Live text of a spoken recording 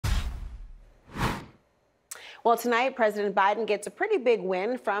Well, tonight, President Biden gets a pretty big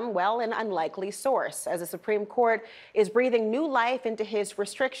win from, well, an unlikely source, as the Supreme Court is breathing new life into his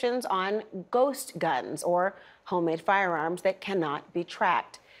restrictions on ghost guns, or homemade firearms that cannot be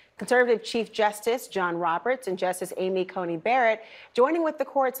tracked. Conservative Chief Justice John Roberts and Justice Amy Coney Barrett joining with the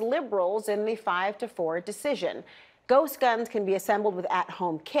court's liberals in the 5-4 decision. Ghost guns can be assembled with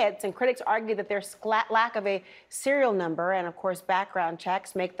at-home kits, and critics argue that their lack of a serial number and, of course, background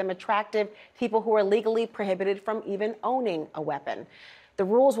checks make them attractive to people who are legally prohibited from even owning a weapon. The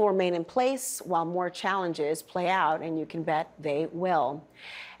rules will remain in place while more challenges play out, and you can bet they will.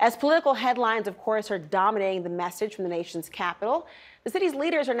 As political headlines, of course, are dominating the message from the nation's capital, the city's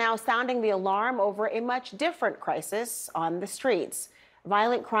leaders are now sounding the alarm over a much different crisis on the streets.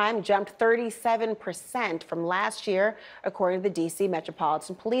 Violent crime jumped 37% from last year, according to the D.C.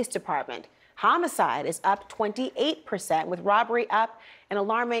 Metropolitan Police Department. Homicide is up 28%, with robbery up an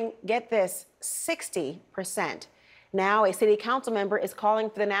alarming, get this, 60%. Now, a city council member is calling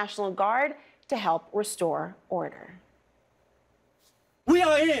for the National Guard to help restore order. We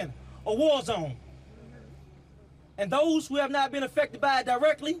are in a war zone. And those who have not been affected by it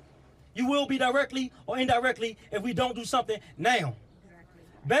directly, you will be directly or indirectly if we don't do something now.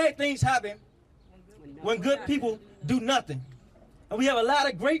 Bad things happen when good people do nothing. And we have a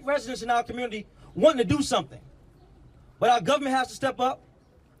lot of great residents in our community wanting to do something. But our government has to step up,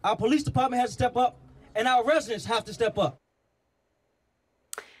 our police department has to step up, and our residents have to step up.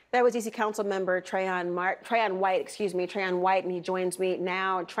 That was D.C. Councilmember Trayon White, and he joins me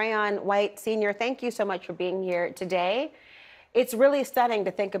now. Trayon White, Sr., thank you so much for being here today. It's really stunning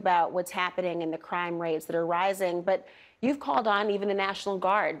to think about what's happening in the crime rates that are rising, but you've called on even the National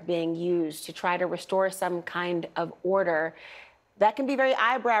Guard being used to try to restore some kind of order. That can be very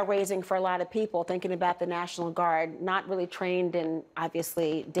eyebrow-raising for a lot of people, thinking about the National Guard, not really trained in,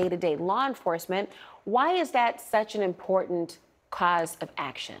 obviously, day-to-day law enforcement. Why is that such an important cause of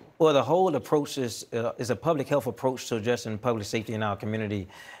action? Well, the whole approach is a public health approach to addressing public safety in our community,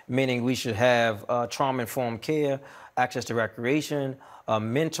 meaning we should have trauma-informed care, access to recreation,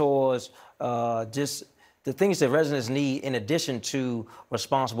 mentors, just the things that residents need in addition to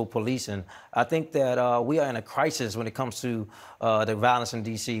responsible policing. I think that we are in a crisis when it comes to the violence in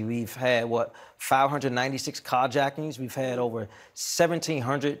D.C. We've had, 596 carjackings. We've had over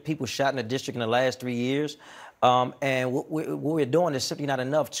 1,700 people shot in the district in the last 3 years. And what we're doing is simply not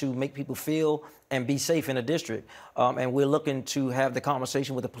enough to make people feel and be safe in the district. And we're looking to have the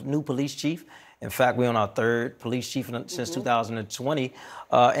conversation with the new police chief. In fact, we're on our third police chief since 2020,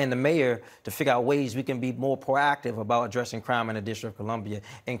 and the mayor to figure out ways we can be more proactive about addressing crime in the District of Columbia,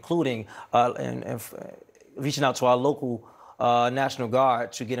 including reaching out to our local National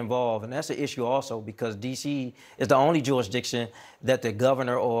Guard to get involved. And that's an issue also because D.C. is the only jurisdiction that the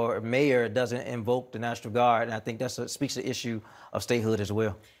governor or mayor doesn't invoke the National Guard. And I think that speaks to the issue of statehood as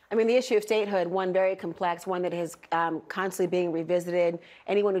well. I mean, the issue of statehood, one very complex, one that is constantly being revisited.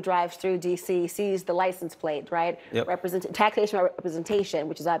 Anyone who drives through D.C. sees the license plate, right? Yep. Taxation representation,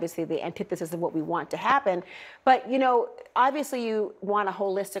 which is obviously the antithesis of what we want to happen. But, you know, obviously you want a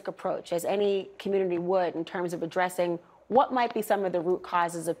holistic approach, as any community would, in terms of addressing what might be some of the root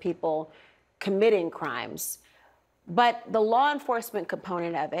causes of people committing crimes. But the law enforcement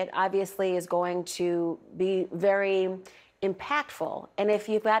component of it obviously is going to be very impactful. And if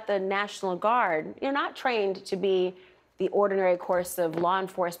you've got the National Guard, you're not trained to be the ordinary course of law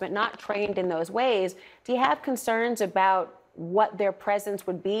enforcement, not trained in those ways. Do you have concerns about what their presence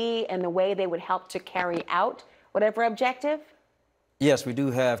would be and the way they would help to carry out whatever objective? Yes, we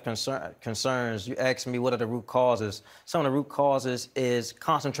do have concerns. You asked me what are the root causes. Some of the root causes is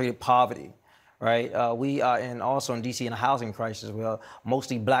concentrated poverty, right? We are also in D.C. in a housing crisis where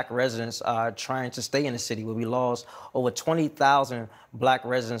mostly black residents are trying to stay in the city, where we lost over 20,000 black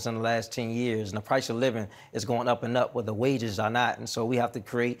residents in the last 10 years. And the price of living is going up and up where the wages are not. And so we have to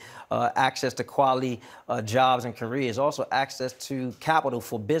create access to quality jobs and careers, also access to capital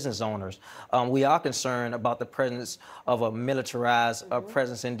for business owners. We are concerned about the presence of a militarized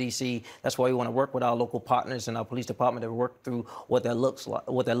presence in D.C. That's why we want to work with our local partners and our police department to work through what that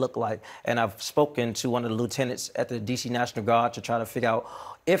look like. And I've spoken to one of the lieutenants at the D.C. National Guard to try to figure out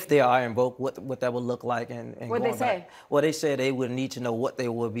if they are invoked, what that would look like. And what did they say? Well, they said they would need to know what they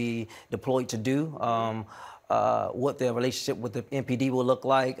will be deployed to do, what their relationship with the MPD will look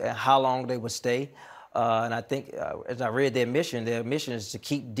like, and how long they would stay. And I think, as I read their mission is to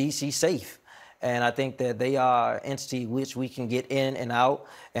keep D.C. safe. And I think that they are an entity which we can get in and out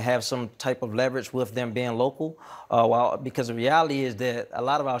and have some type of leverage with them being local. Because the reality is that a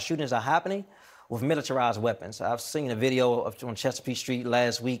lot of our shootings are happening with militarized weapons. I've seen a video on Chesapeake Street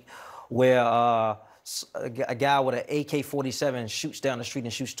last week where a guy with an AK-47 shoots down the street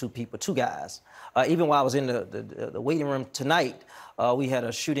and shoots two guys. Even while I was in the waiting room tonight, we had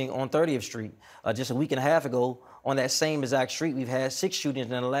a shooting on 30th Street just a week and a half ago. On that same exact street, we've had 6 shootings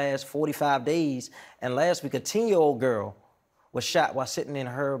in the last 45 days. And last week, a 10-year-old girl was shot while sitting in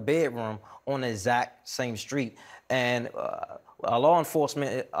her bedroom on the exact same street. And our law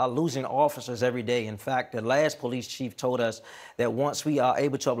enforcement are losing officers every day. In fact, the last police chief told us that once we are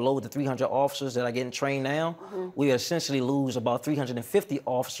able to upload the 300 officers that are getting trained now, we essentially lose about 350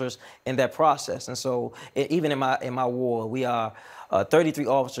 officers in that process. And so even in my ward, we are 33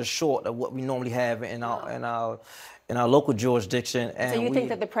 officers short of what we normally have in our local jurisdiction. And so you think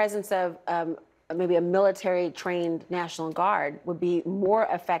that the presence of maybe a military-trained National Guard would be more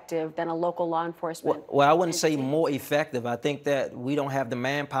effective than a local law enforcement? Well, I wouldn't say more effective. I think that we don't have the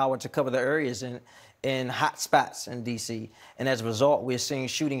manpower to cover the areas in hot spots in D.C. And as a result, we're seeing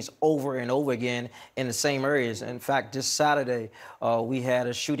shootings over and over again in the same areas. In fact, this Saturday, we had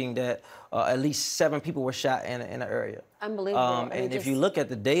a shooting that at least 7 people were shot in an area. Unbelievable. And if you look at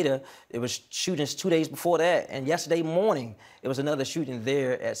the data, it was shootings 2 days before that. And yesterday morning, it was another shooting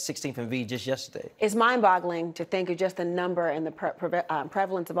there at 16th and V just yesterday. It's mind-boggling to think of just the number and the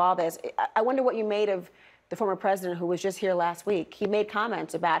prevalence of all this. I wonder what you made of the former president who was just here last week. He made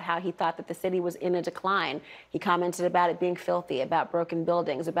comments about how he thought that the city was in a decline. He commented about it being filthy, about broken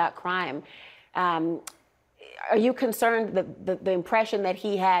buildings, about crime. Are you concerned that the impression that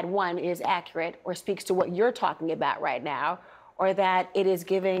he had, one, is accurate or speaks to what you're talking about right now, or that it is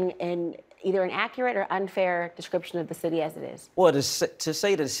giving either an accurate or unfair description of the city as it is? Well, to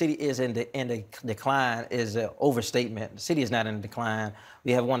say that the city is in decline is an overstatement. The city is not in decline.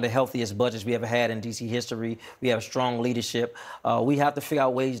 We have one of the healthiest budgets we ever had in D.C. history. We have strong leadership. We have to figure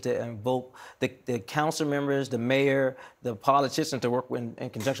out ways to invoke the council members, the mayor, the politicians to work in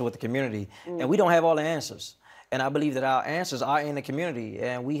conjunction with the community. And we don't have all the answers. And I believe that our answers are in the community,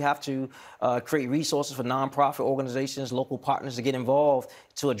 and we have to create resources for nonprofit organizations, local partners to get involved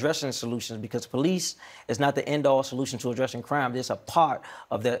to addressing solutions, because police is not the end-all solution to addressing crime. It's a part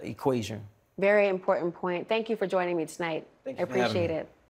of the equation. Very important point. Thank you for joining me tonight. Thank you I appreciate it.